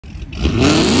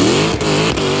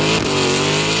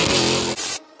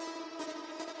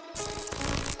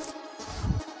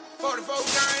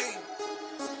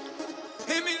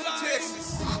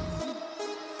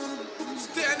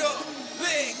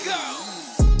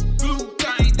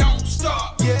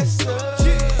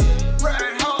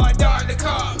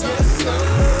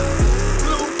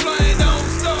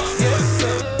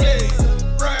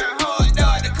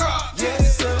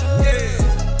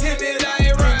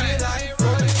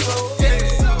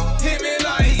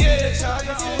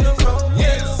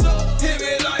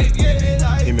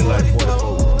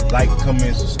like,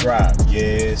 comment, subscribe.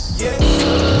 Yes.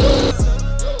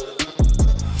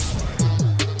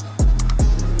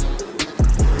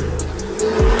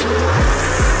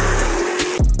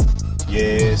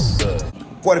 Yes, sir.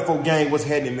 44 gang, what's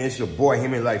happening, man? It's your boy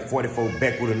Hemi, like 44,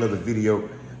 back with another video.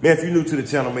 Man, if you're new to the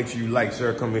channel, make sure you like,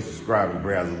 share, comment, subscribe, and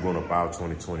browse. We're going up all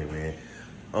 2020, man.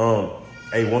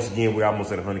 Hey, once again, we're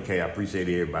almost at 100K. I appreciate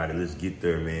everybody. Let's get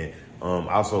there, man.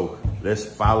 Also, let's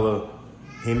follow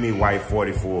Hemi White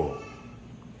 44.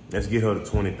 Let's get her to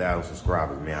 20,000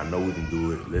 subscribers, man. I know we can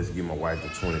do it. Let's get my wife to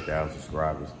 20,000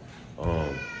 subscribers.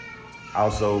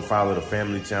 Also, follow the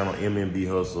family channel, MMB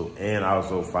Hustle, and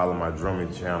also follow my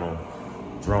drumming channel,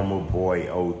 Drummer Boy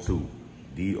 02,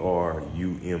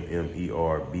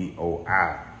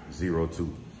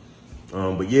 DRUMMERBOI02.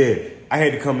 But yeah, I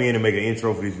had to come in and make an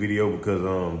intro for this video because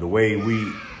the way we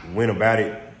went about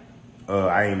it,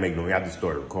 I ain't make no, I just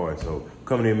started recording. So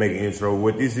coming in and make an intro.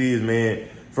 What this is, man,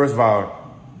 first of all,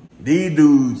 these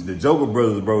dudes, the Joker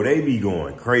brothers, bro, they be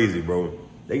going crazy, bro.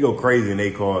 They go crazy in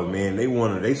their cars, man.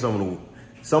 Some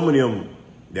of them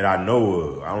that I know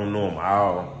of. I don't know them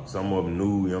all. Some of them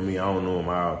new, you know what I mean? I don't know them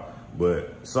all.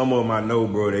 But some of them I know,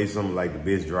 bro, they some like the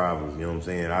best drivers, you know what I'm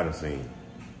saying? I done seen.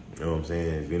 You know what I'm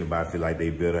saying? If anybody feel like they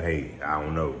better, hey, I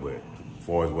don't know. But as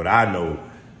far as what I know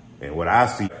and what I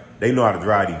see, they know how to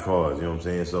drive these cars, you know what I'm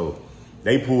saying? So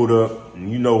they pulled up,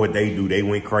 and you know what they do. They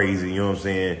went crazy, you know what I'm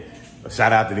saying?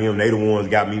 Shout out to them. They the ones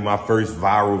got me my first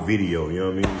viral video, you know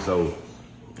what I mean? So,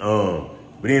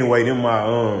 but anyway, them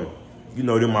my, you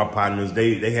know, them my partners.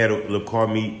 They had a little car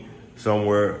meet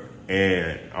somewhere,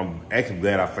 and I'm actually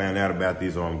glad I found out about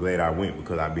this, or I'm glad I went,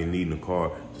 because I've been needing a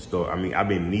car to start. I mean, I've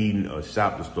been needing a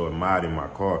shop to start modding my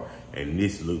car, and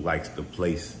this looked like the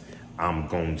place I'm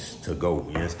going to go.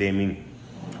 You understand me?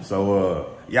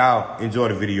 So, y'all enjoy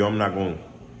the video. I'm not going to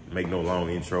make no long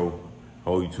intro,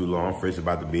 hold you too long. I'm fresh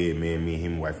about the bed, man. Me and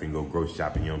him and wife finna go grocery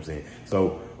shopping, you know what I'm saying?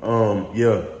 So,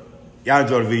 yeah. Y'all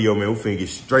enjoy the video, man. We finna get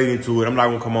straight into it. I'm not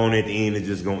gonna come on at the end and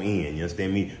just gonna end. You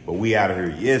understand me? But we out of here.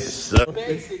 Yes, sir.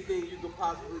 Basic thing you could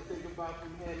possibly think about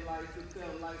from headlights to tail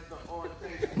lights to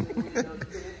alteration to windows.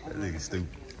 That nigga stupid.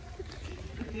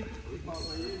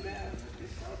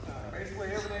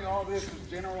 Basically everything, all this is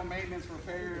general maintenance,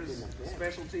 repairs,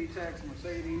 specialty techs,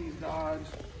 Mercedes, Dodge,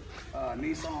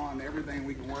 Nissan, everything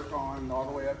we can work on, all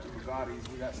the way up to Bugattis.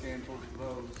 We got stand tools for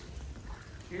those.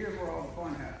 Here's where all the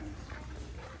fun happens.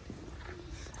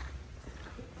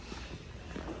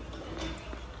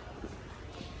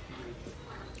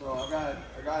 So I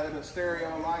got the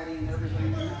stereo, lighting, everything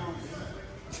in the house.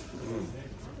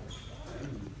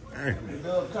 We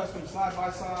build custom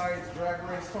side-by-sides, drag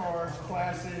race cars,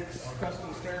 classics,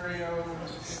 custom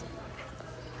stereos.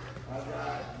 I've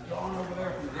got John over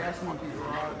there from Gas Monkey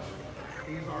Garage.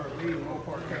 He's our lead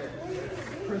Mopar cat.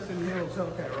 Kristen Hill's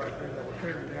Hellcat right there that we're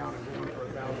tearing down and going for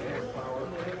 1,000 horsepower.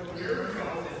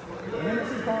 The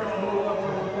Hennessy car blew up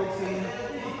for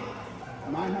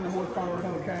 115. 900 horsepower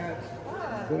Hellcat.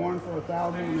 Born for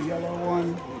 1,000, the yellow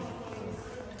one.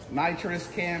 Nitrous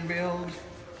cam build.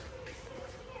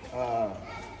 A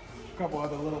couple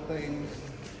other little things.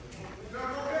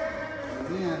 And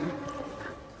then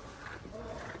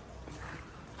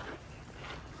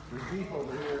this Jeep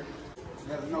over here,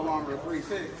 that is no longer a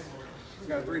 3.6. It's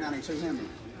got a 392 Hemi.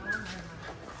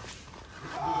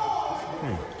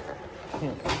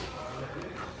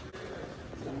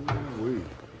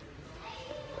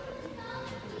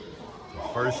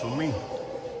 First for me.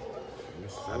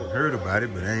 I done heard about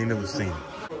it, but I ain't never seen it.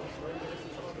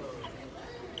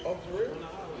 Oh, for real?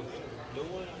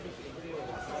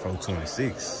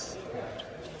 426.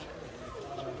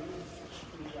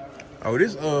 Oh,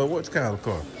 this what kind of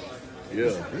car?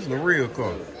 Yeah. This is a real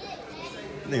car.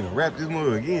 Need to wrap this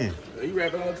mother again. You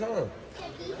rap it all the time.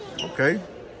 Okay.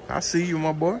 I see you,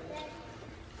 my boy.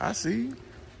 I see you.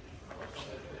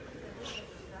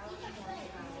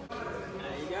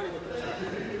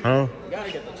 Huh? You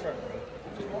gotta get the truck, bro.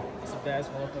 It's the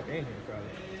fast motherfucker in here, probably.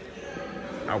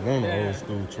 I want an old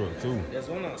school truck too. There's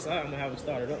one outside. I'm gonna have it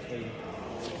started up for you.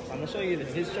 So I'm gonna show you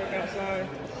his truck outside.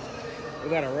 We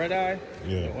got a red eye.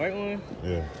 Yeah. The white one.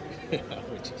 Yeah.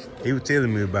 He was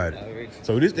telling me about it. Outrageous.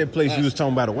 So this that place you was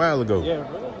talking about a while ago. Yeah,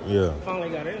 bro. Yeah. Finally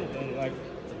got in. Like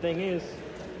the thing is,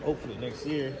 hopefully next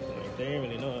year. Like, they ain't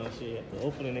really know that shit. But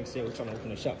hopefully next year we're trying to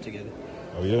open a shop together.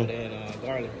 Oh yeah. And then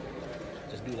Garland.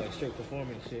 Just do like straight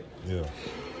performance shit. Yeah.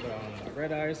 But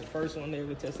Red Eye is the first one they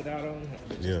ever tested out on.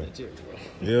 It's Yeah. legit, bro.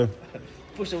 Yeah.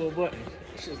 Push of a button.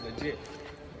 It's just legit.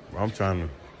 I'm trying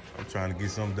to get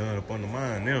something done up under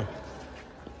mine now.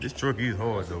 This truck is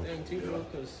hard though. Thing too, bro,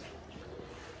 because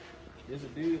there's a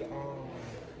dude.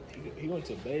 He went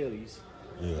to Bailey's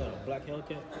Yeah. Black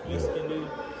Hellcat, Mexican dude.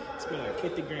 Spent like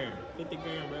 50 grand. 50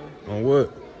 grand, bro. On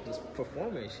what? Just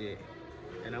performance shit.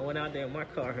 And I went out there in my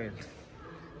car and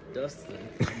dusted.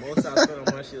 Most I spent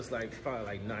on my shit was like probably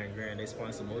like 9 grand. They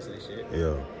sponsored most of the shit.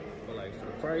 Yeah. But like for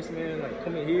the price, man, like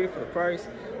coming here for the price,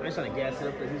 I ain't trying to gas it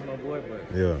up because he's my boy, but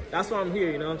Yeah. that's why I'm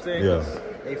here, you know what I'm saying? Yeah.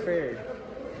 They fair.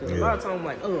 Because a lot of times I'm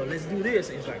like, oh, let's do this.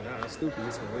 And it's like, nah, that's stupid.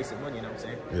 It's gonna waste your money, you know what I'm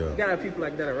saying? Yeah. You gotta have people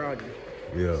like that around you.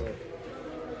 Yeah. So,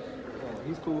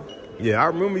 he's cool. Yeah, I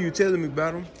remember you telling me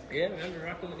about him. Yeah, man, I've been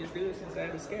rocking with this dude since I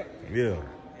had the scat. Yeah.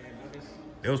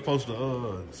 They was supposed to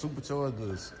supercharge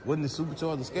the, wasn't it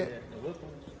supercharge the scat? Yeah, the whip on.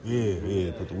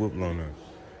 Yeah, put the whip on there.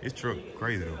 His truck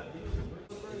crazy though.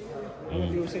 I don't know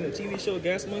if you ever seen the TV show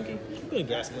Gas Monkey? You been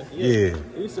Gas Monkey? Yeah.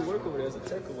 He used to work over there as a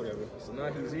tech or whatever. So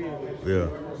now he's here. Yeah.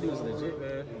 He was legit,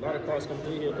 man. A lot of cars come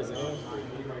through here because of him.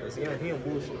 Because he ain't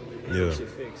bullshit. Yeah. That shit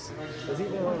fixed. Because he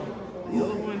the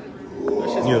other one, that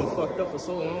shit's been fucked up for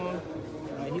so long.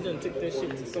 Like, he done took that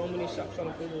shit to so many shops trying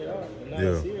to figure it out. And now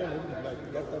it's here and he like,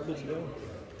 got that bitch going.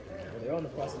 And they're on the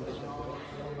process of this.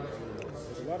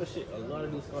 There's a lot of shit, a lot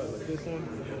of these cars, like this one,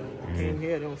 came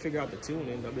here, they don't figure out the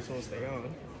tuning, that bitch won't stay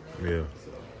on. Yeah.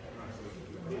 So,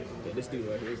 yeah, this dude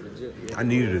right here is legit. Yeah. I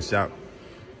needed a shop.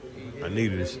 I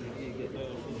needed this.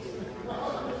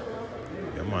 Yeah,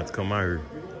 I'm about to come out here.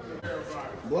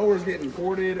 Blower's getting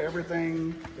ported,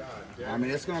 everything. I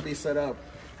mean, it's gonna be set up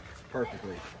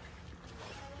perfectly.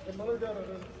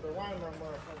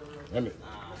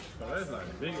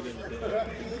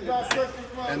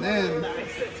 And then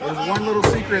there's one little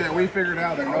secret that we figured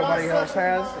out that nobody else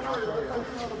has.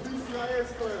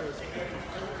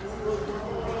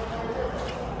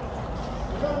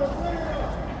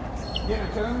 Getting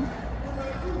a tune?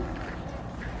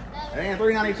 It ain't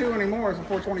 $392 anymore, it's a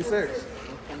 $426.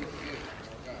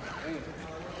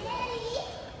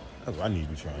 That's what I need to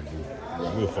be trying to do.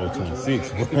 We're 426,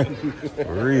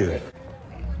 for real.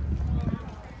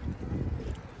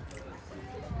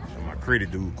 My credit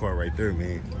dude car right there, man.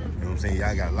 You know what I'm saying?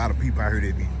 Y'all got a lot of people out here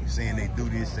that be saying they do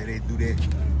this, say they do that.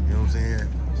 You know what I'm saying?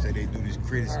 Say they do this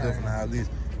credit stuff and all this.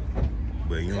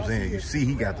 But you know what I'm saying? You see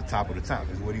he got the top of the top.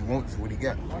 That's what he wants, what he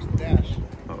got. Watch the dash.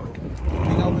 Uh-oh.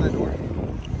 Can you open that door?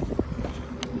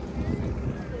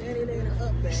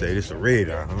 You say this a red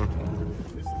eye, huh?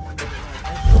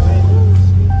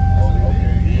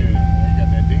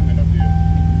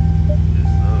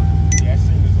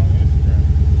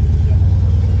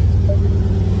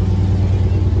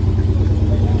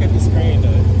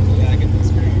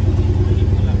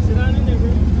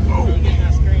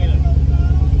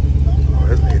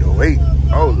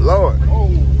 Oh, Lord. Oh,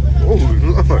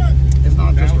 Lord. It's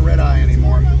not just a red eye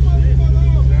anymore.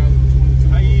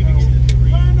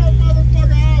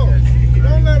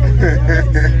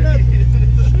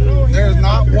 There's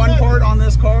not one part on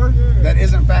this car that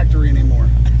isn't factory anymore.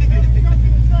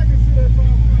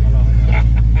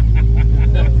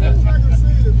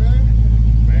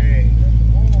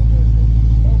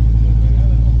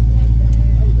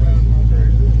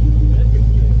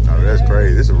 Oh, that's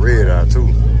crazy. This is a red eye,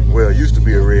 too. Well, it used to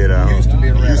be a red eye. Used to be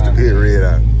a red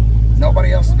eye.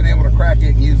 Nobody else has been able to crack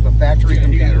it and use the factory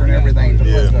computer and everything to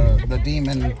put the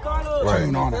demon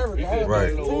tune on it.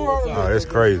 Right. Oh, that's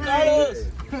crazy.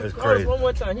 That's crazy. One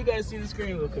more time. You guys see the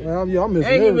screen real quick. Yeah, I'm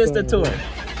missing And he missed the tour.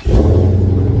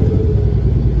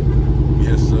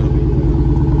 Yes, sir.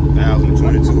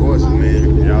 1,022 horses,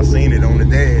 man. Y'all seen it on the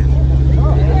dash.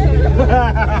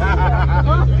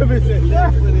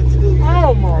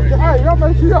 Oh my God! Hey, y'all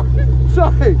make sure y'all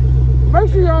sorry. Make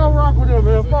sure y'all rock with them,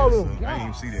 man. Follow them. I didn't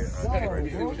even see that.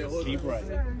 Keep right.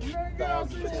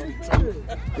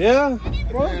 Yeah,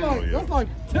 bro, that's like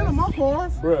 10 of my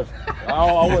cars, Bruh,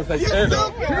 I wouldn't say 10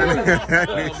 though.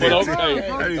 But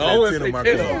okay. I wouldn't say 10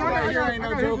 though. ain't no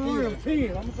joke either. 10.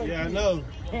 I'm gonna say Yeah, I know.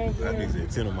 That nigga said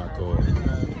 10 of my cars.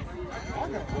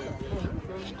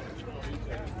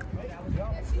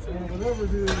 whatever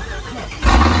it is.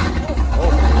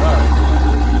 Oh my God.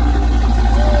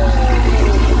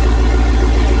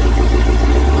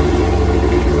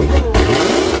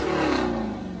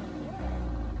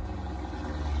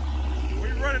 Where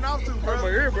you running off to, bro?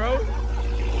 Over here, bro.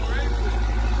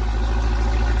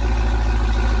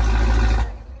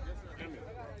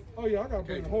 Oh yeah, I gotta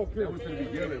bring the whole crib.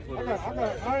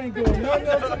 I ain't doing nothing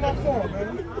else in my car,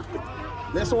 man.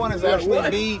 This one has actually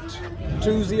beat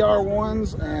 2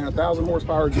 ZR1s and 1,000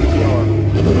 horsepower GTR.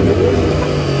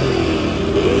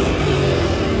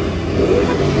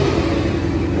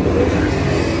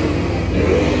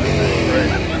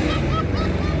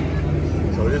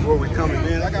 So this is where we coming,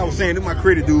 man. Like I was saying, this my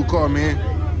credit dude car, man.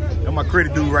 That's my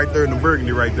credit dude right there in the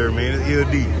Burgundy right there, man. It's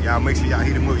LD. Y'all make sure y'all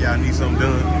hit him up. Y'all need something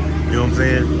done. You know what I'm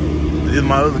saying? This is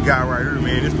my other guy right here,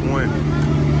 man. This the one.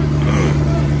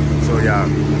 So y'all,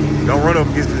 don't run up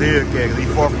against this Hellcat because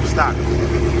he's far from stock.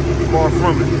 Far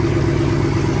from it.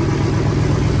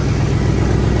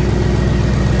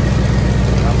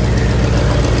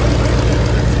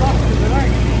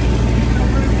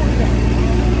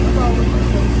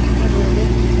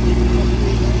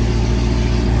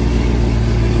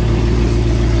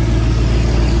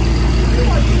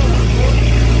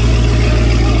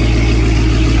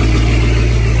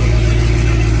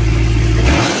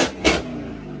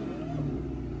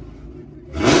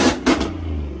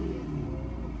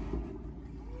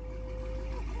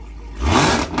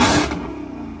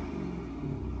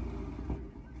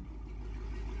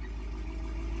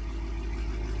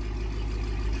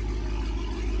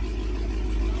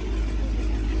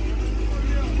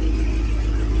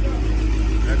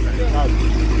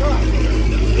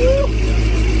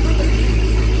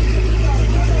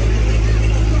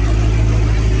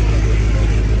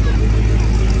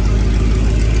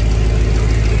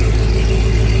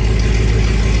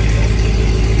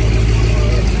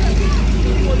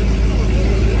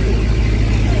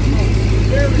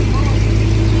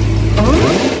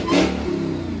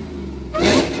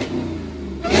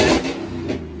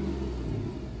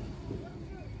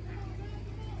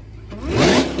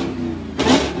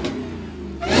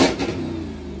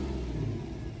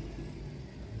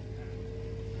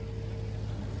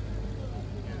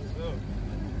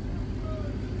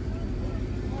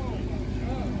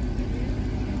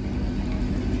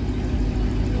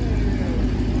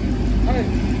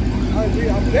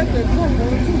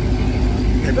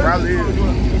 It probably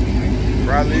is.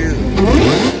 Probably is.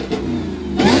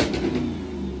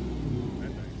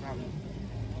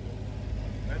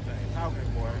 That thing talking,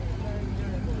 boy.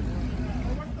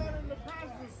 What's that in the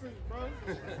passenger seat, bro?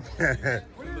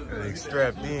 They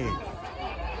strapped in.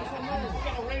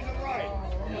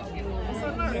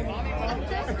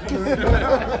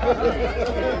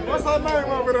 What's her name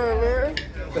over there, man?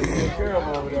 Take care of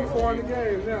over there. She's far in the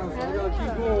game now, so we gotta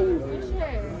keep going with it.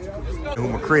 Who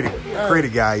my credit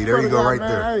guy? There you go, right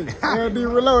there. Hey, LD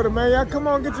Reloaded, man. Y'all come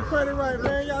on, get your credit right,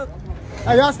 man.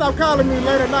 Y'all stop calling me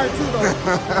late at night too, though.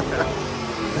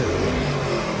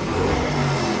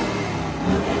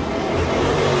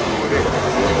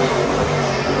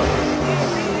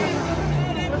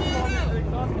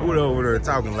 Who over there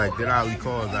talking like that? All these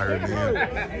cars out here,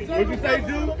 man. What'd you say,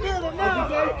 dude?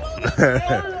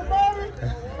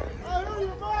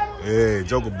 Yeah,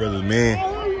 Joker Brothers, man.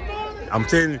 I'm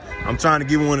telling you, I'm trying to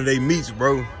get one of their meets,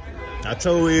 bro. I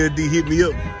told LD hit me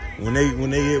up when they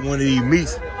hit one of these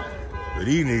meets. But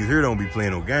these niggas here don't be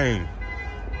playing no game.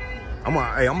 I'm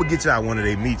gonna get y'all one of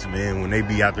their meets, man, when they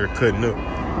be out there cutting up.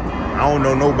 I don't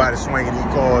know nobody swinging these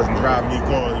cars and driving these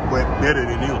cars but better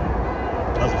than them.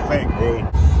 That's a fact, bro.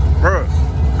 Bro,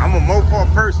 I'm a Mopar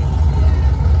person.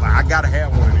 But I gotta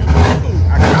have one of them.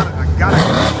 I gotta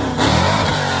have one.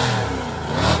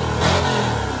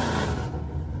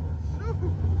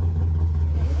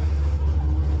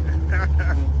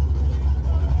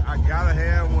 I gotta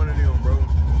have one of them, bro.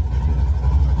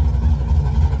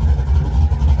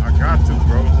 I got to,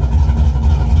 bro.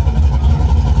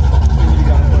 What do you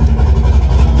got up in this?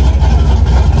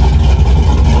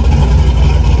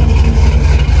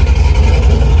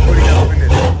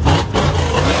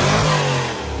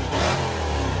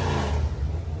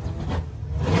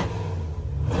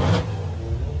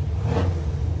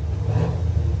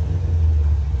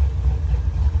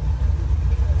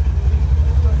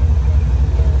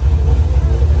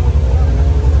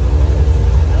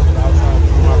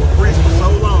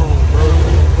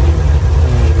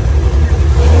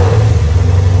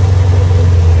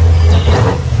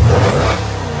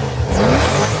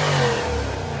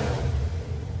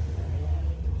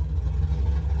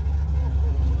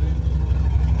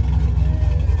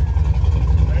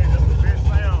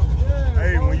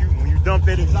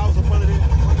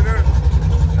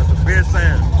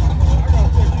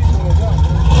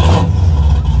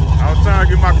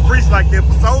 Like that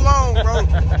for so long, bro,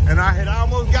 and I had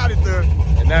almost got it there,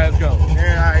 And now it's gone.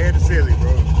 and I had to sell it,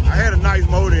 bro. I had a nice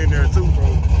motor in there too, bro.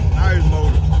 Nice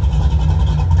motor.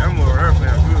 That motor her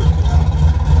sound good.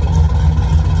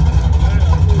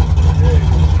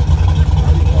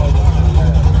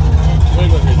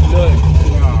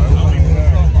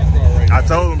 I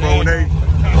told him, bro,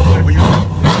 when you,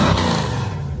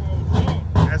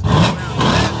 that's what it sounds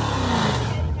like.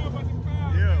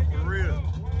 Yeah, for real.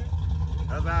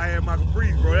 That's how I had my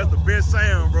Caprice, bro. That's the best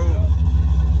sound, bro.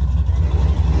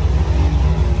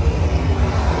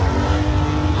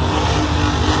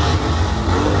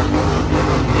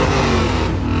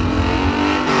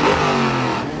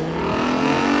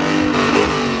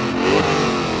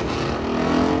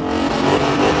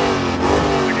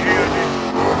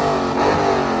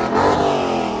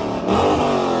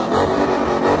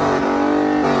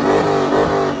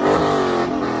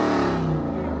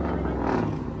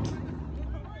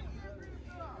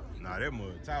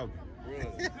 talking.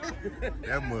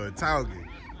 That mud talking.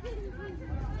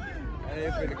 I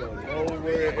ain't finna go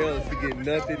nowhere else to get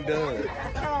nothing done.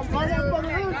 That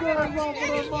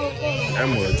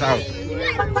mud talking.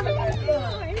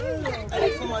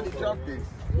 Hey, somebody drop this.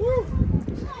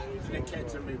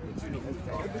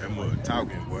 That mud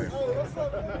talking, boy.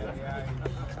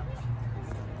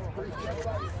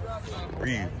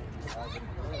 Breathe.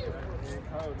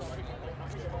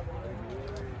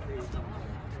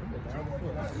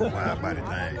 Why about the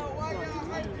thing?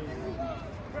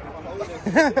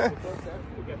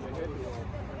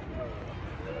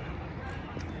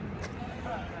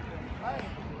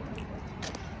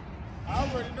 I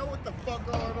already know what the fuck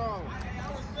going on.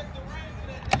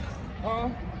 Huh?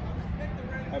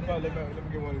 Hey, probably let me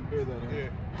get one of these beers out of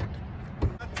here.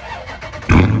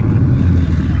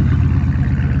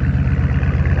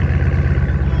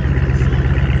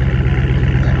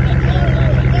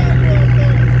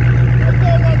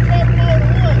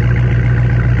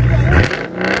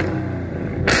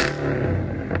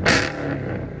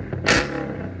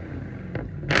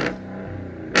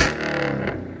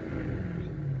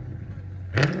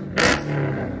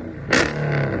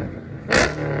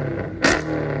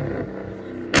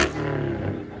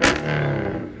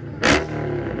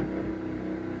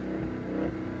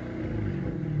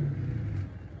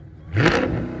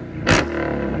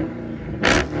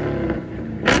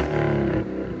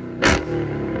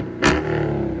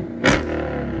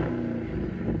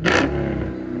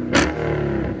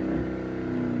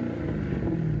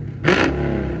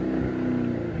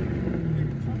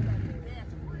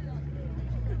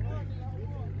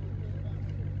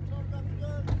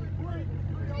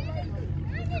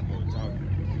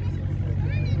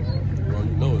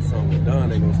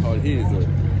 Don ain't gonna start his up.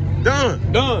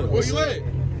 Done. Where you at?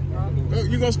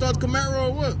 You gonna start the Camaro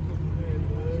or what?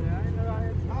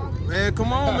 Man,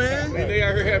 come on, man. They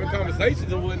out here having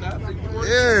conversations and whatnot.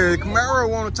 Yeah, Camaro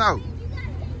wanna talk.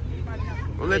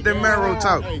 Well, let that Camaro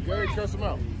talk. Hey, go ahead and cuss him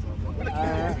out.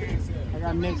 I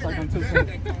got mixed like on 2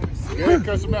 cents. Go ahead and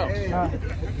cuss him out.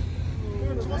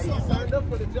 What's up, signed up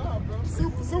for the job, bro?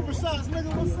 Super shots,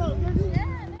 nigga. What's up, nigga?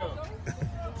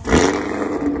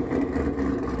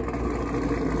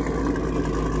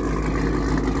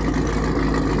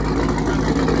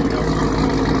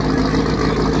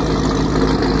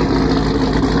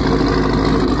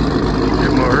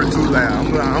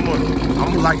 I'm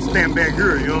gonna like stand back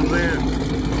here, you know what I'm saying?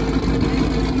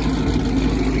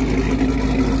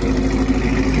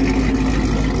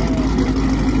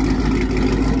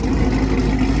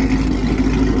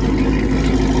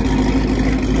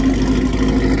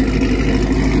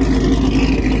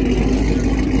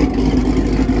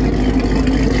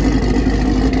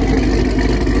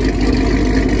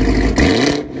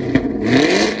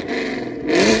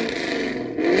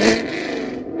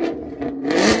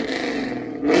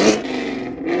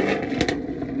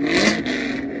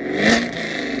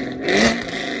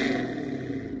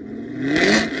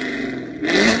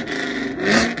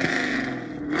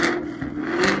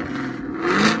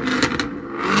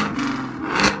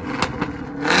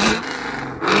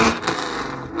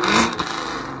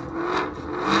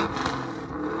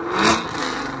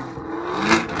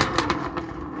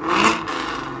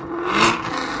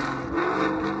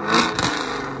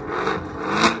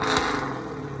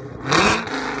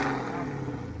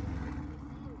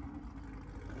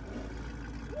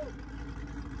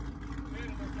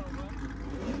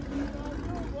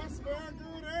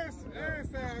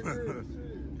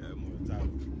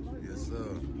 Yes, sir.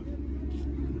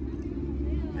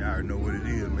 Y'all already know what it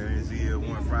is, man. It's here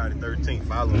one Friday 13th.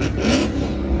 Follow me.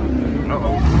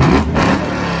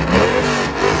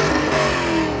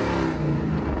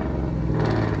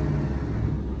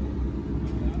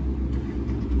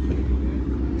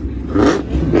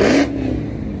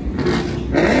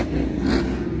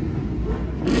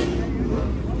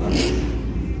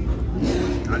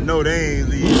 I know they ain't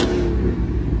leaving.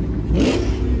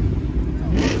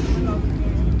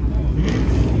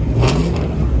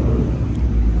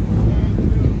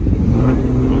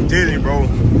 Did it, bro.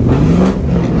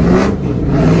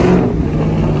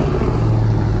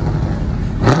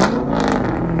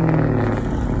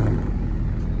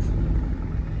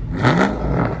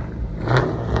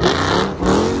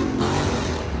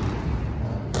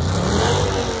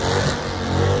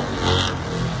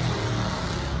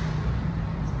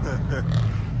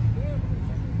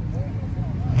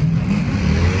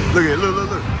 Look at it, look.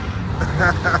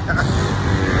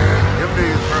 Them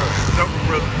niggas, bro. Double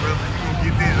brother. You gonna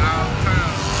get this all the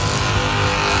time.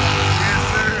 Yes,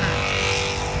 sir.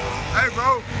 Hey,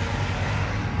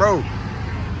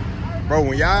 bro,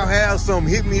 when y'all have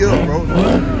something, hit me up, bro.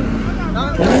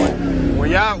 When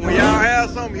y'all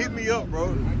have something, hit me up, bro.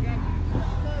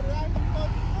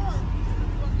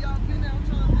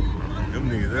 Them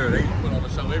niggas there, they put on the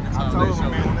show every time they show.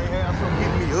 Man, when they have something,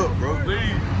 hit me up, bro.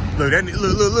 Please. Look, that nigga,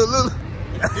 look.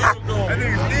 That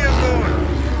nigga still going.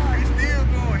 He's still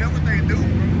going. That's what they do, bro.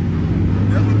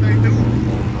 That's what they do.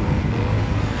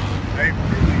 Hey,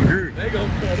 they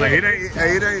gonna cut like, it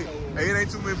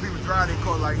ain't too many people drive their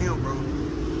car like him, bro.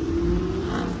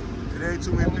 It ain't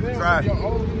too many people drive. Yeah.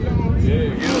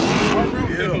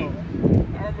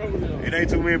 It ain't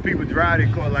too many people drive their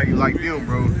car like him,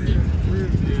 bro.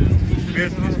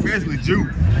 Especially Jew.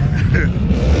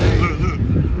 Look.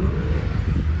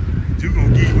 Jew gonna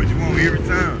give you what you want every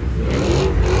time.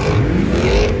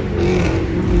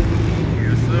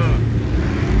 Yes, sir.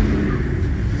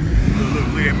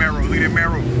 Look at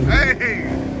Marrow. Hey,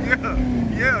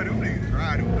 yeah, them niggas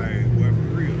try them things, boy, for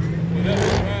real.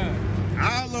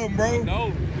 All of them, bro.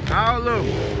 All of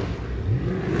them.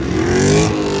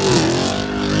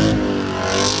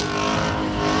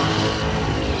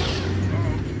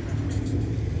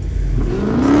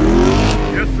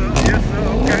 Yes, sir.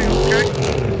 Okay.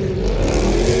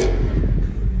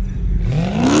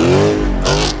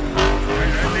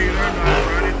 That nigga learned how to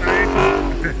run this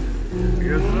thing.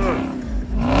 Yes, sir.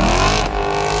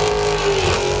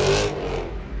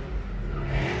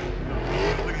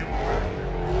 Look at him.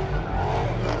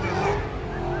 Look.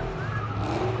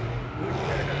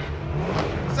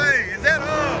 Say,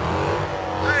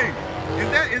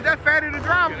 is that Fatty the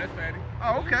driver? Yeah, that's Fatty.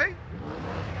 Oh, okay.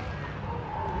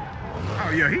 Oh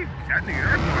yeah, that nigga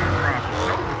drive for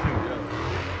sure.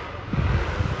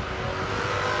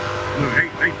 Look,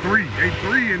 they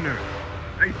three in there.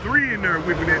 They three in there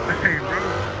whipping that thing, bro.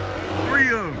 3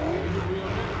 of them.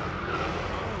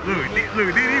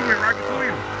 Look, then he went right between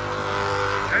them.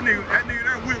 That nigga there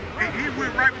he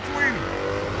went right between them.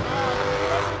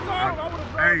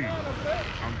 Hey,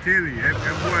 I'm telling you,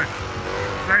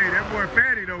 that boy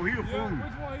Fatty though, he a fool.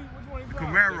 Which one he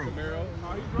Camaro. No,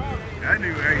 he driving. That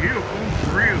nigga, hey, he a fool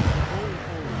for real.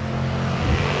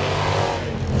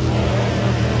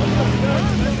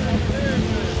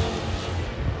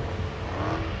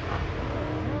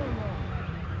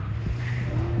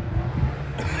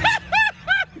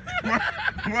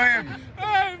 What happened?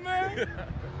 Hey, man.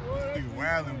 Nigga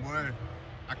wildin', boy.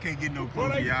 I can't get no close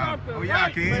Bro, to y'all. Oh, yeah, I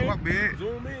can. man. My bad.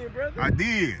 Zoom in, brother. I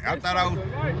did. I thought I was.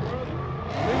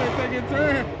 Then they taking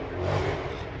turn.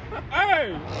 Hey!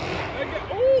 They get.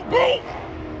 Ooh, boom!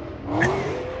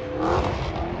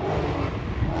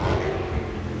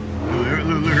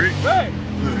 Look,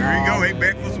 here he go. They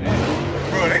back for some.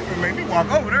 Bro, they finna make me walk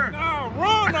over there. Nah,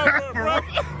 run over there, bro.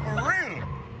 For real.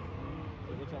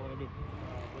 What y'all wanna do?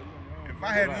 If I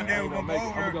had been there, we're gonna go over.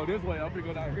 I'm gonna go this way. I'm gonna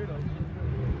go down here, though.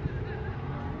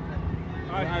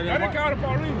 I didn't call the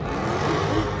police.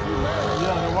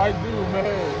 Yeah, the white dude,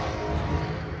 man.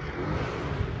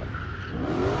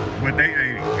 But I'm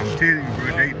telling you, bro,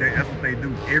 that's what they do.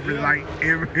 Every light,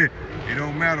 it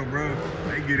don't matter, bro.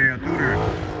 They get down through there.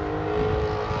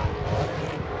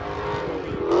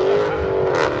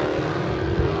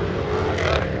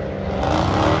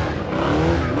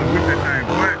 Look at that thing,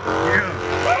 boy. Yeah.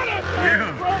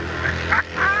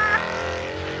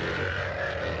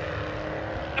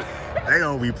 They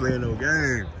don't be playing no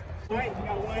games. Right, you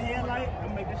got one headlight,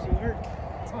 I'm make that shit hurt.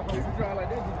 If you drive like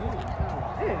that, you good.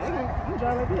 Yeah, I'm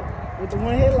driving like that. With the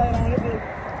one headlight on, it just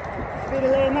fit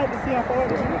it last night to see how far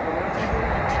it is.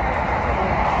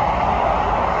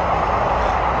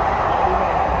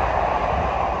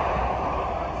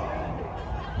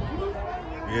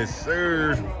 Yes,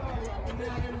 sir.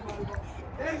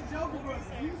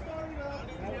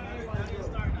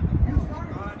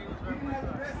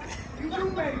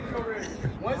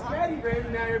 Once Patty ready,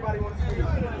 now everybody wants to see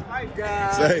my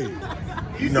God. Say,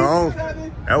 you know,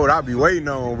 that's what I be waiting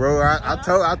on, bro. I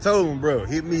told him, bro,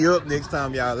 hit me up next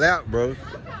time y'all out, bro.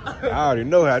 I already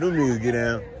know how them niggas get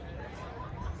down.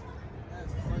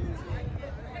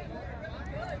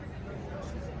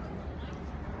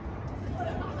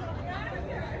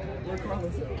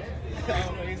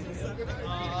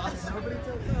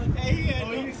 Hey, he had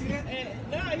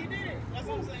no, nah, he didn't. That's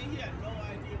what I'm saying. He had no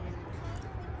idea.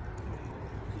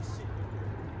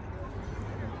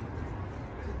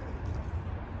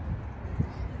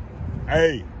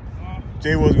 Hey,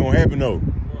 tell you what's gonna happen though.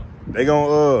 They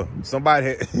gonna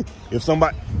if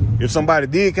somebody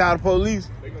did call the police,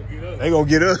 they gonna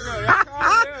get us.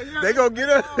 They gonna get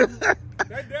us.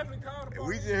 They definitely called the police.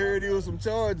 We just heard there was some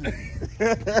charges.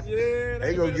 Yeah,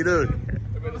 they gonna get us.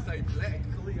 They better say black.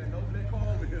 No black car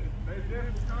over here. They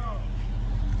definitely called.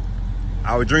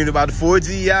 I was dreaming about the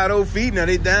 4G out old feet. Now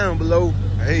they down below.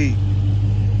 Hey.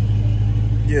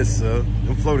 Yes, sir.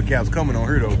 Them floater caps coming on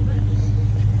here though.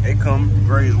 They come.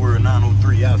 Gray's World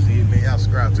 903. Y'all see it, man. Y'all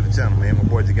subscribe to the channel, man. My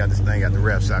boy just got this thing at the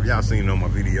wrap shop. Y'all seen it on my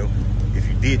video. If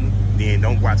you didn't, then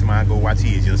don't watch mine. Go watch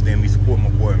his. You understand me? Support my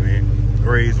boy, man.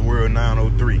 Gray's World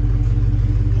 903. You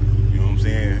know what I'm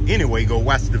saying? Anyway, go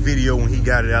watch the video when he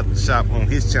got it out the shop on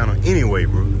his channel. Anyway,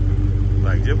 bro.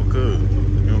 Like just because.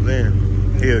 You know what I'm saying?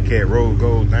 Hellcat rose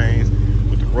gold things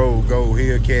with the rose gold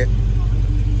Hellcat.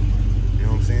 You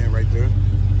know what I'm saying? Right there.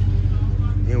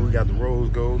 Then we got the rose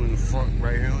gold in the front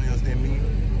right here, you understand me?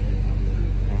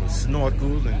 On the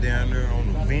snorkels and down there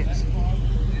on the vents.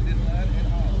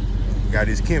 Got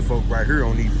his kinfolk right here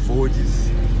on these forges.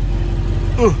 You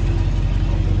know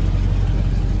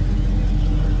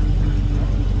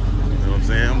what I'm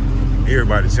saying?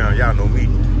 Everybody channel, y'all know me.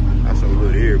 I so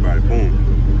love everybody, boom.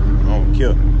 I don't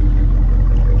care.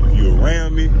 If you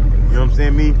around me, you know what I'm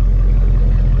saying, me?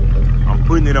 I'm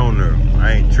putting it on there.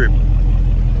 I ain't tripping.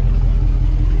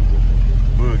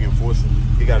 Bug enforcer.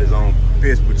 He got his own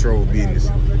pest patrol business.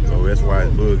 So that's why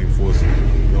it's bug enforcer. You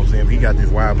know what I'm saying? He got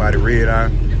this wide body red eye.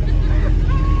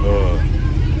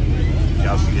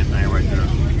 Y'all see this thing right there.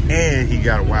 And he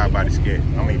got a wide body scat.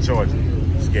 I mean charger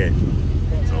scat.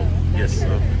 So yes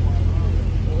sir.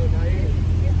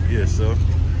 Yes sir.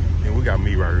 And we got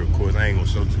me right here, of course. I ain't gonna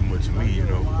show too much of me, you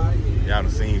know. Y'all done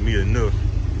seen me enough.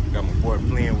 Got my boy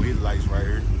playing with his lights right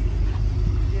here.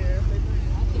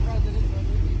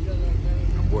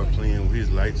 Boy playing with his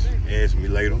lights. Ask me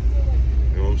later. You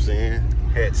know what I'm saying?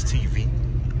 Hats TV.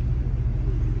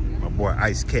 My boy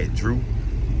Ice Cat Drew.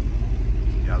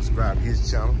 Y'all subscribe to his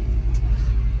channel.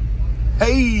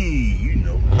 Hey, you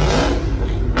know.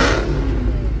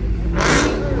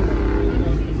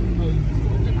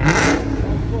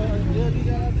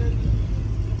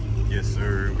 Yes,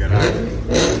 sir. We got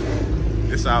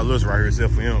this all us right here,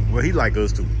 except for him. Well, he like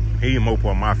us too. He in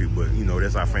Mopar Mafia, but you know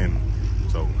that's our family.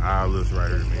 So all this right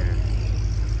here, man.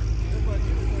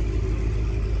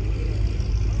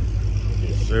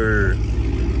 Yes, sir.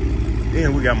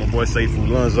 Then we got my boy Safe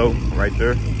Lonzo right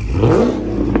there.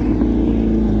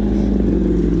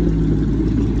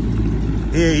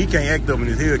 Yeah, he can't act up in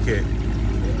his Hellcat.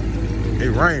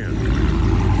 It ran.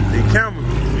 The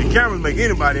cameras make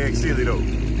anybody act silly though.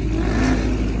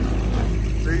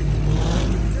 See?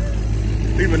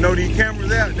 People know these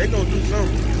cameras out, they gonna do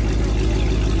something.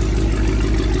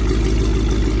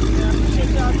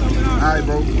 Alright,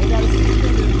 bro.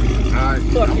 Alright.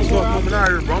 I'm gonna start coming out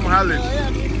here, bro. I'm gonna holler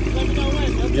at you.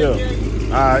 Yeah.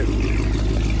 Alright.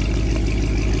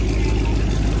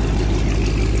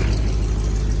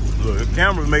 Look, the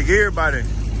cameras make anybody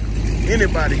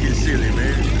get silly,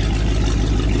 man.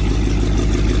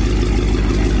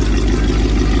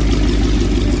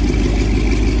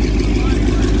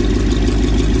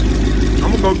 I'm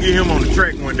gonna go get him on the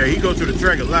track one day. He go to the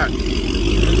track a lot.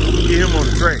 Get him on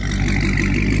the track.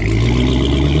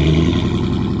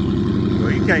 Well,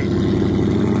 he can't.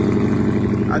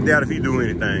 I doubt if he do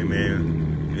anything,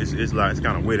 man. It's like it's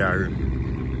kind of wet out here.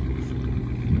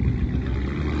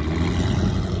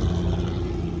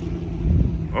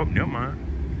 Oh, never mind.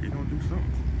 He gonna do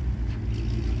something.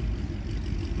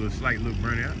 Slight little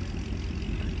burnout.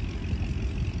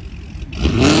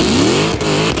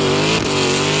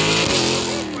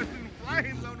 That boy shooting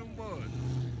flames on them boys.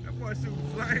 That boy shooting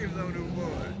flames on them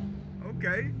boys.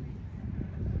 Okay.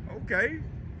 Okay.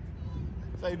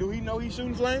 Say, do he know he's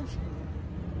shooting flames?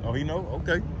 Oh, he know?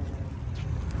 Okay.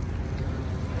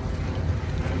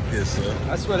 Yes, sir.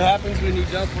 That's what happens when you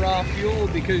jump raw fuel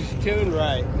because you tune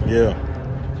right. Yeah.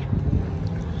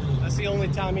 That's the only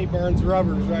time he burns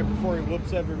rubbers, right before he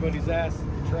whoops everybody's ass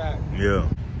at the track. Yeah.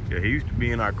 Yeah, he used to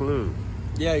be in our club.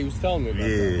 Yeah, he was telling me about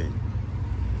that.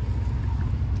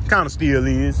 Kind of still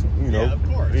is, you know. Yeah, of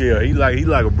course. Yeah, he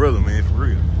like a brother, man, for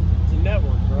real. It's a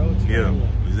network, bro. It's family.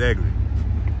 Exactly.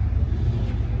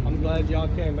 I'm glad y'all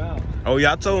came out. Oh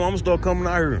yeah, I told him I'm gonna start coming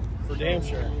out here. For damn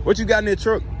sure. What you got in that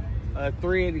truck? A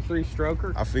 383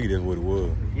 stroker. I figured that's what it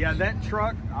was. Yeah, that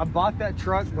truck, I bought that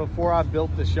truck before I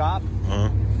built the shop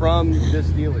from this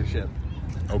dealership.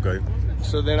 Okay.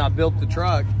 So then I built the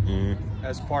truck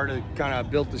as part of kind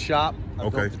of built the shop. I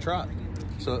built the truck.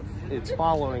 So it's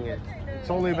following it. It's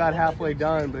only about halfway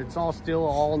done, but it's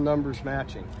all numbers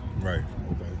matching. Right.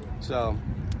 Okay. So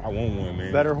I want one,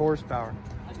 man. Better horsepower.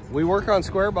 We work on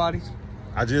square bodies.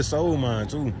 I just sold mine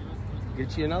too.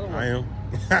 Get you another one. I am.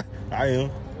 I am.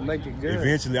 We'll make it good.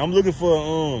 Eventually, I'm looking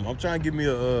for I'm trying to get me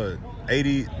a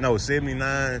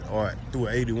 79 or through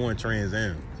an 81 Trans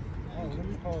Am.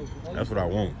 That's what I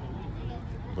want.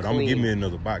 But I'm gonna give me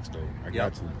another box though. I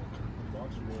got to.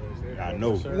 I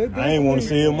know. I ain't want to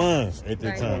sell mine at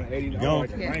that time. You gone?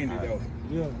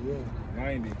 Yeah. I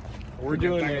 90. We're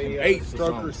doing a 8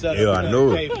 stroker setup. Yeah, I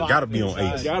know it. K5 Gotta be on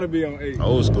 8. Gotta be on 8.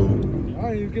 Old school. I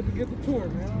didn't even get to get the tour,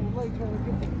 man. I was late trying to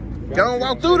get the... Y'all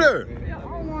walk through there. I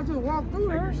don't want to just walk through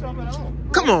there.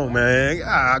 Come on, man.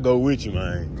 I go with you,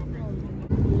 man.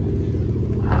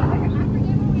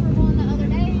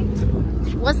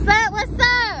 What's up? What's up?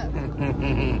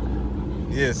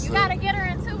 Yes, You sir. gotta get her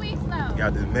in 2 weeks though.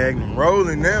 Got this Magnum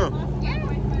rolling now. Yeah.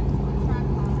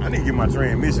 I need to get my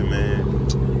transmission, man.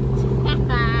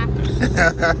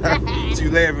 What you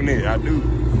laughing at? I do.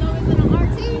 So is it an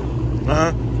RT?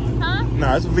 Uh-huh. Huh?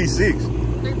 Nah, it's a V6.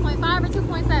 3.5 or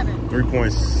 2.7?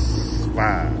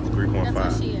 3.5. 3.5. That's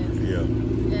what she is. Yeah.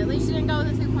 Yeah, at least she didn't go with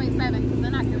a 2.7 because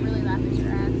then I could really laugh at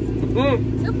your ass.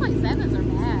 2.7s are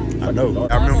bad. I know. Y'all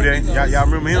remember that? Y'all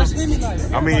remember him?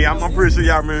 I mean, I'm pretty sure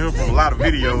y'all remember him from a lot of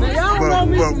videos.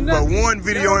 But one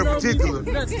video in particular.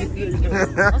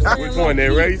 Which one?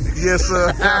 That race? Yes,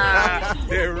 sir.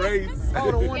 That race. Oh,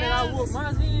 the one that I whooped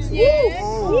my hand. Yeah.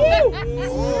 We're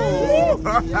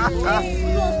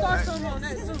gonna start something on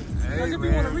that too. Because if we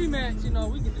want a rematch, you know,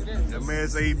 we can do that. That man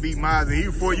say he beat Miles and he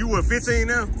was you were 15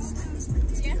 now?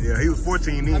 Yeah, he was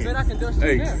 14 then. I bet I can dust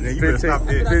Hey, you now. Yeah, you better stop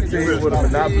that. 15 with a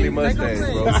Monopoly Mustang, bro.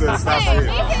 You better stop Hey,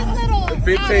 that. leave his little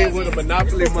 15 with a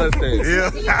Monopoly Mustang.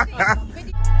 Yeah.